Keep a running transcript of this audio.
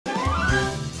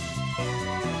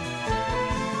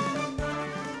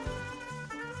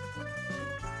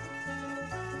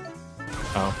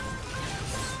Oh.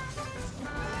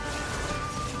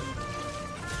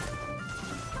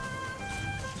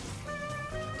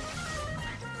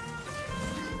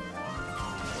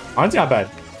 Honestly, not bad.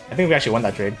 I think we actually won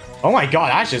that trade. Oh my god,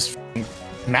 Ash is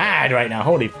mad right now.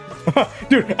 Holy.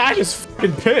 Dude, Ash is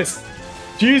fucking pissed.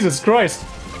 Jesus Christ.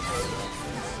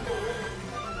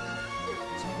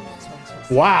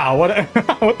 Wow, what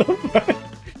what the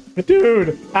fuck?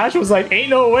 Dude, Ash was like, ain't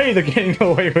no way they're getting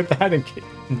away with that.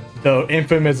 The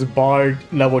infamous Bard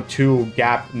level 2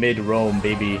 gap mid roam,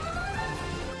 baby.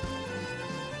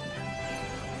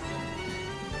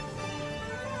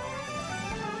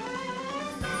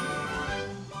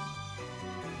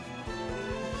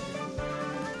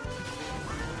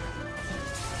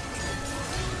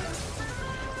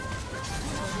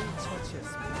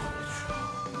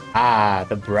 Ah,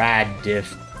 the Brad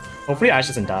diff. Hopefully Ash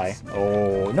doesn't die.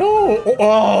 Oh, no!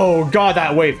 Oh, god,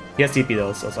 that wave. He has TP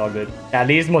though, so it's all good. At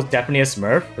least most definitely a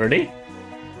Smurf. Really?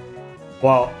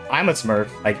 Well, I'm a Smurf.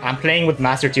 Like, I'm playing with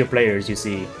Master Tier players, you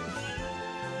see.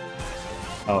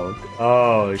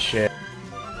 Oh, shit.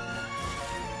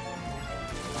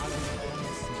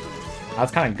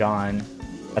 That's kind of gone.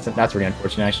 That's really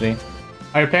unfortunate, actually.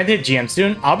 I plan to hit GM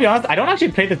soon. I'll be honest, I don't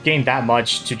actually play this game that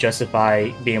much to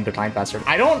justify being able to climb faster.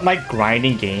 I don't like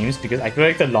grinding games because I feel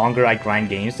like the longer I grind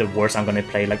games, the worse I'm going to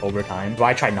play like over time. So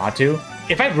I try not to.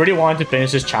 If I really wanted to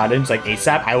finish this challenge like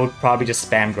ASAP, I would probably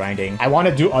just spam grinding. I want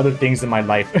to do other things in my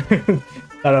life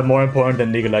that are more important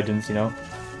than League of Legends, you know?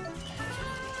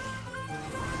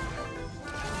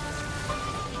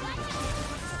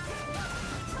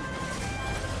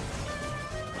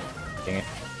 Dang it.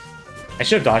 I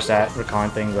should have dodged that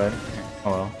recon thing, but oh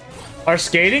well. Our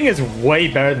skating is way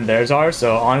better than theirs are,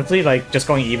 so honestly, like, just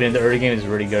going even in the early game is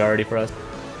really good already for us.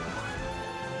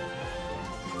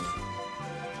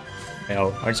 Okay,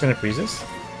 oh, are we just gonna freeze this?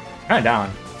 Kinda down.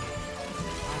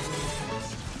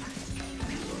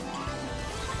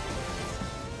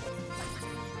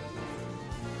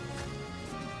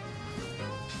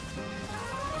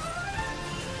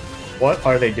 What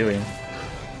are they doing?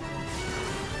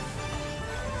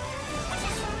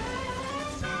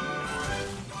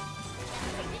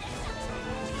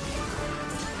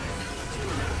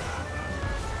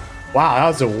 Wow, that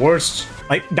was the worst.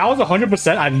 Like, that was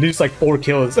 100%. I'd lose like 4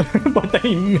 kills, but then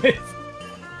he missed.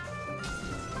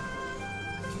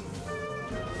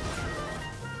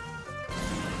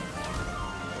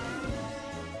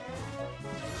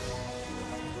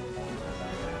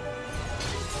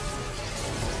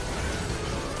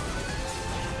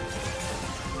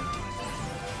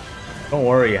 Don't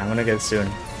worry, I'm gonna get it soon.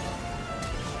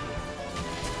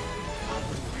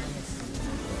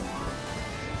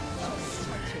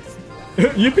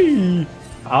 Yippee!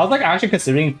 I was like actually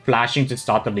considering flashing to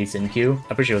stop the Lee Sin Q.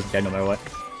 I'm pretty sure it was dead no matter what.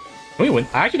 Can we win?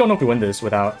 I actually don't know if we win this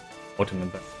without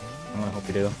ultimate, but I hope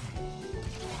we do.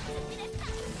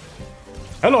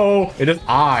 Hello! It is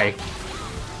I.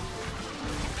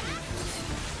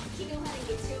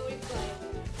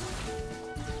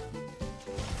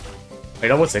 Wait,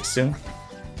 level 6 soon?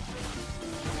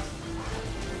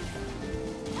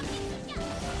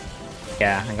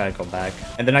 Yeah, I gotta go back.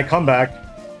 And then I come back.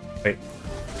 Wait.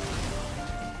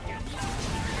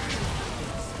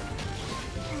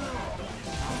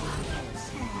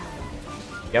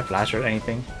 You have flash or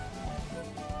anything?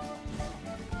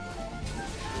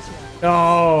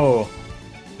 No!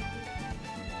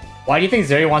 Why do you think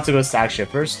Zeri wants to go stack ship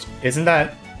first? Isn't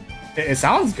that... It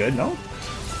sounds good, no?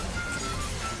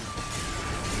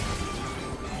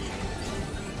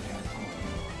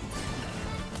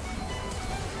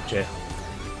 Shit.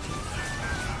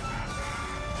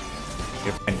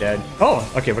 You're fucking dead. Oh!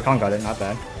 Okay, Rakan got it, not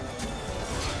bad.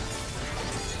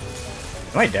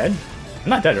 Am I dead? I'm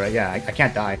not dead, right? Yeah, I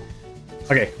can't die.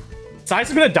 Okay. Size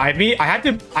is gonna dive me. I had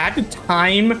to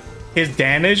time his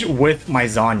damage with my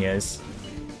Zhonya's.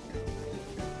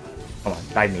 Come on,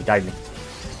 dive me, dive me.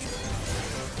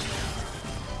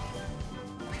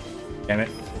 Damn it.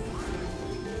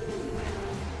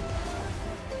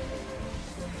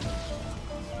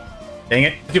 Dang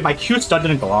it. Dude, my Q stun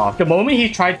didn't go off. The moment he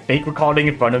tried fake recalling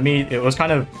in front of me, it was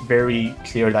kind of very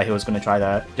clear that he was gonna try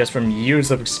that. Just from years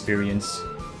of experience.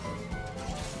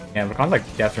 Yeah, Rakan's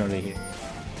like definitely here.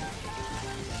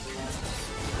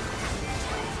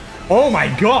 Oh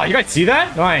my god, you guys see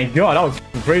that? Oh my god, that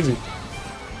was crazy.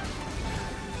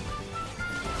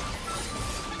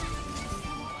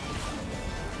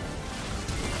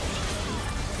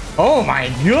 Oh my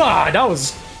god, that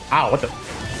was... Ow, what the...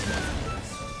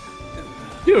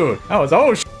 Dude, that was...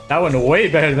 Oh, sh that went way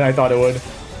better than I thought it would.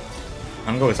 I'm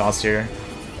gonna go exhaust here.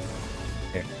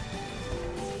 Here.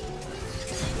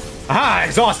 Ah,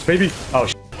 exhaust, baby. Oh,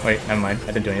 wait, never mind. I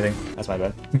didn't do anything. That's my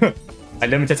bad. I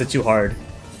limit tested too hard.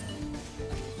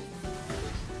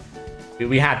 Dude,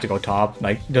 we have to go top.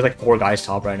 Like, there's like 4 guys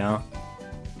top right now.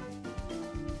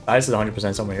 This is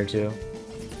 100% somewhere here too.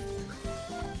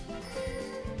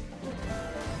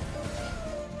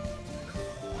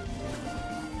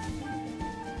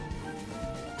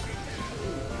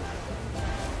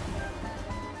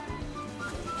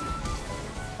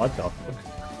 What the fuck?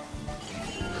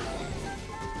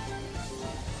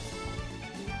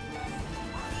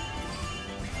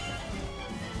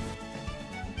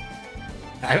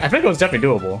 I think it was definitely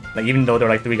doable. Like, even though there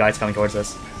are like 3 guys coming towards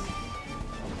us.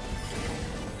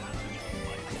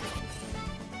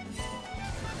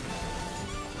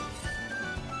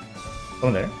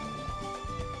 Someone there.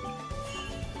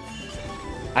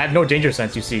 I have no danger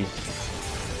sense, you see.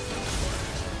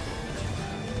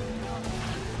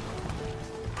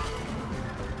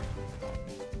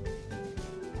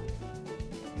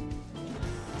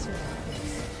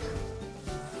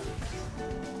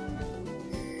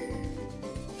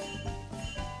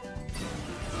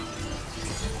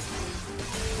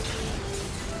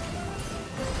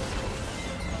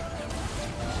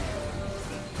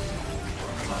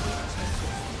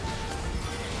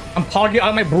 I'm pogging out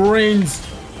of my brains.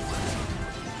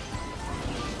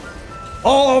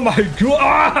 Oh my god!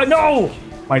 Ah, no!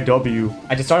 My W.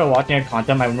 I just started watching a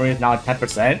content. My memory is now at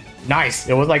 10%. Nice.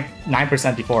 It was like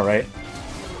 9% before, right?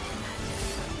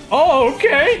 Oh,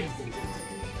 okay.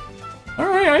 All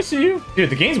right, I see you. Dude,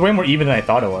 the game's way more even than I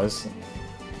thought it was.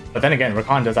 But then again,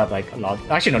 Rakan does have like a lot.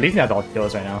 Actually, no, Lee Sin has all the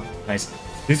kills right now. Nice.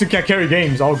 Lee Sin can't carry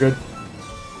games. All good.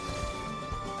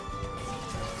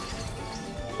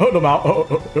 Oh, no, Mao.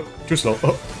 Oh, too slow.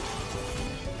 Oh.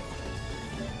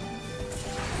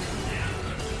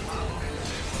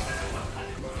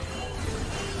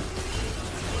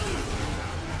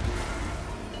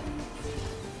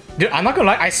 Dude, I'm not gonna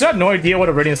lie. I still have no idea what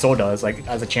a Radiant Soul does, like,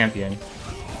 as a champion.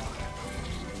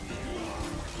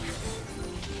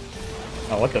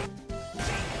 Oh, what the...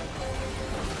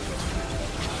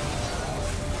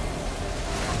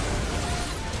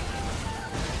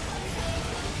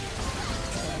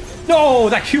 No,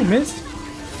 that Q missed.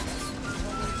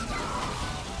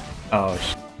 Oh,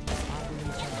 sh.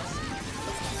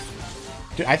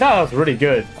 Dude, I thought it was really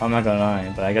good. I'm not gonna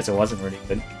lie, but I guess it wasn't really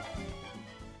good.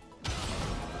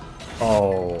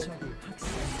 Oh,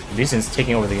 Lee Sin's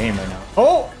taking over the game right now.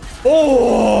 Oh,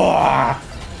 oh,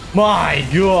 my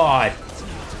god.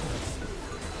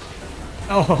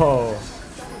 Oh.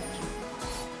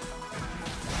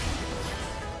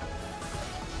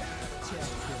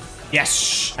 Yes!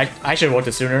 I should have watched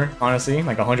it sooner, honestly,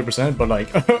 like 100%, but like,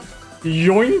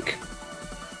 yoink!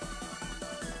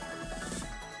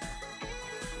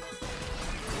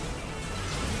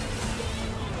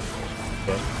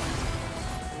 Okay.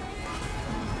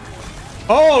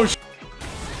 Oh, sh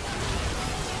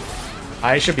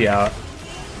I should be out.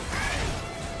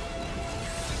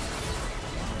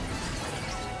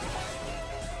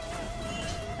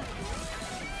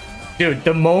 Dude,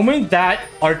 the moment that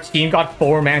our team got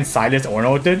 4-man Silas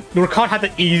Orno-ted, Rakan had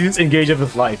the easiest engage of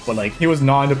his life, but like, he was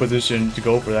not in a position to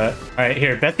go for that. Alright,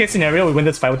 here, best case scenario, we win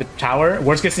this fight with the tower.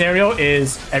 Worst case scenario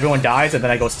is everyone dies and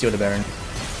then I go steal the Baron.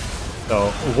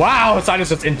 So, wow, Silas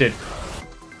just inted.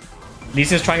 Lee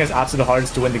Sin's trying his absolute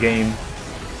hardest to win the game.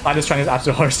 Silas trying his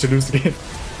absolute hardest to lose the game.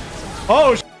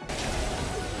 Oh, sh.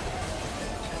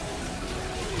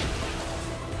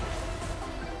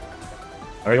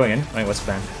 Are we going in? Wait, what's the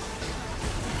plan?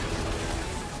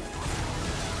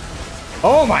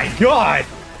 Oh my god!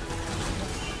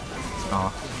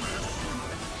 Oh.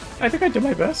 I think I did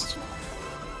my best.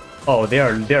 Oh,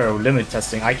 they're limit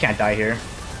testing. I can't die here.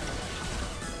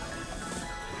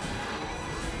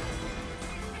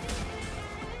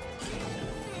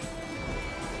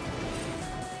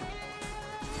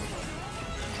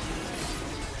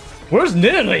 Where's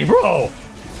Nidalee, bro?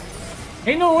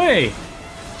 Ain't no way.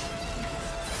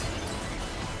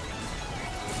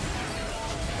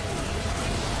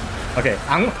 Okay,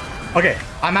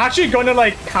 I'm actually gonna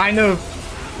like kind of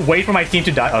wait for my team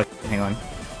to die. Oh, hang on.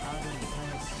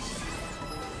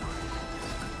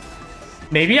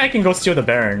 Maybe I can go steal the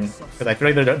Baron because I feel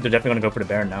like they're definitely gonna go for the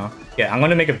Baron now. Yeah, I'm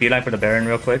gonna make a beeline for the Baron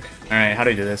real quick. All right, how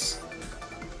do I do this?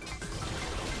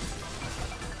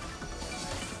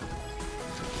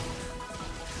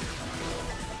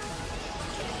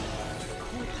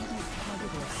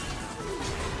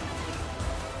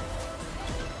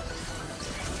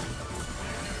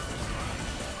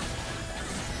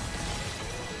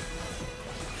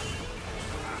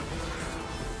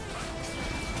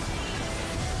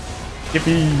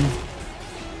 Yippee!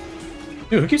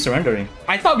 Dude, who keeps surrendering?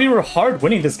 I thought we were hard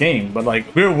winning this game, but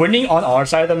like we were winning on our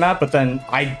side of the map, but then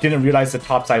I didn't realize the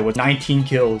top side was 19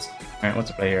 kills. All right, what's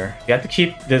the play here? We have to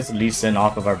keep this Lee Sin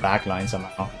off of our backline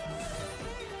somehow.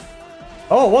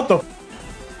 Oh, what the?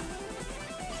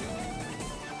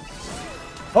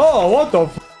 Oh, what the?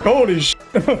 Holy sh!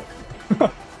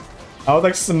 I was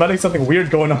like smelling something weird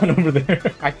going on over there.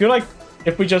 I feel like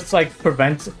if we just like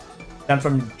prevent them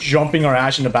from jumping our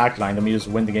ash in the backline, then we just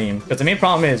win the game. Because the main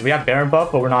problem is we have Baron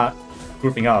buff, but we're not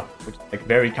grouping up, which is like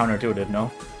very counterintuitive,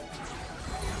 no?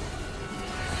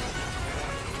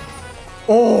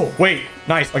 Oh, wait.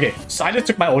 Nice. Okay. Silas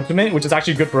took my ultimate, which is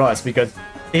actually good for us because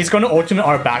he's going to ultimate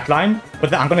our backline, but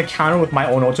then I'm going to counter with my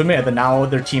own ultimate, and then now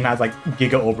their team has like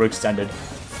giga overextended.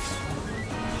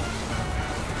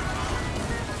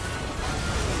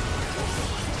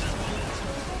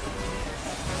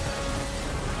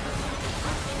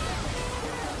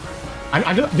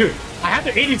 Dude, I have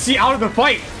the ADC out of the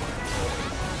fight.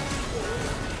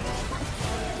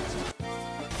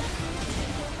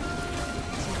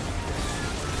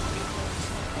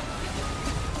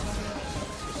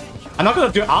 I'm not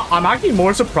gonna do. I'm actually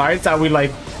more surprised that we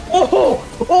like.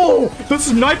 Oh, the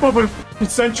snipe of a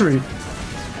century.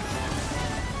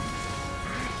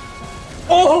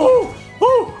 Oh,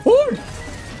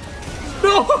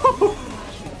 no.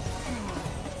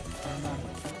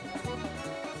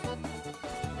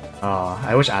 Oh,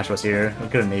 I wish Ash was here. We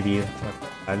could have maybe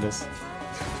tried this.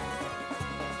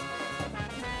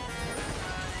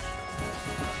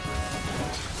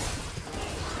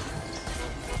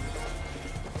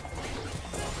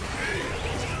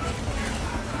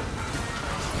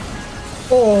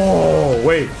 Oh,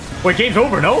 wait. Wait, game's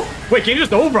over, no? Wait, game's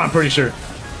just over, I'm pretty sure.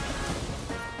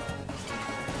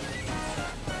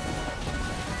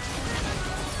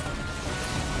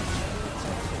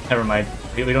 Never mind.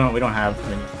 We don't have. I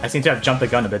mean, I seem to have jumped the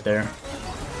gun a bit there.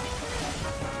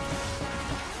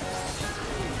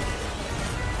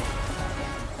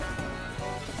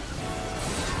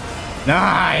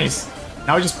 Nice.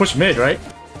 Now we just push mid, right?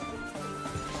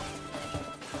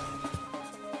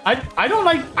 I don't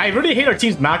like. I really hate our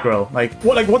team's macro. Like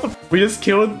what the? We just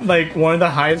killed like one of the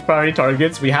highest priority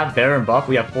targets. We have Baron buff.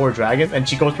 We have 4 dragons, and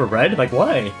she goes for red. Like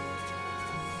why?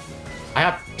 I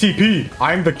have TP.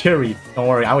 I'm the carry. Don't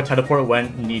worry, I would teleport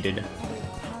when needed.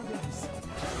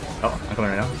 Oh, I'm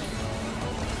coming right now.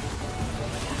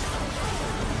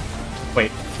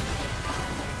 Wait.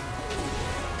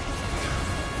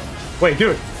 Wait,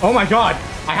 dude. Oh my god.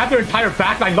 I have their entire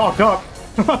backline locked up.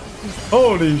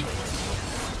 Holy.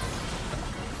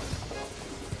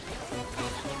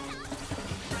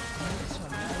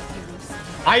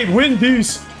 I win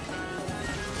these.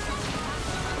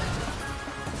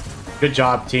 Good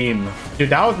job, team. Dude,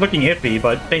 that was looking iffy,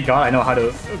 but thank God I know how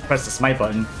to press the smite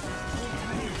button.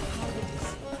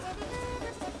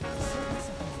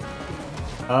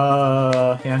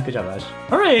 Yeah, good job, Ash.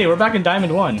 Alright, we're back in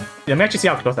Diamond 1. Let me actually see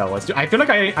how close that was. Dude, I feel like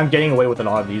I'm getting away with a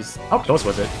lot of these. How close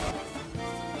was it?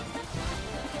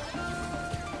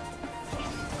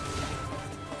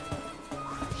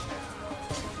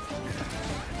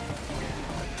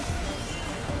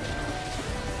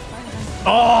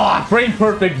 Oh, frame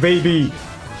perfect, baby!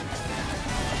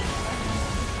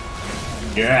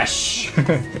 Yes!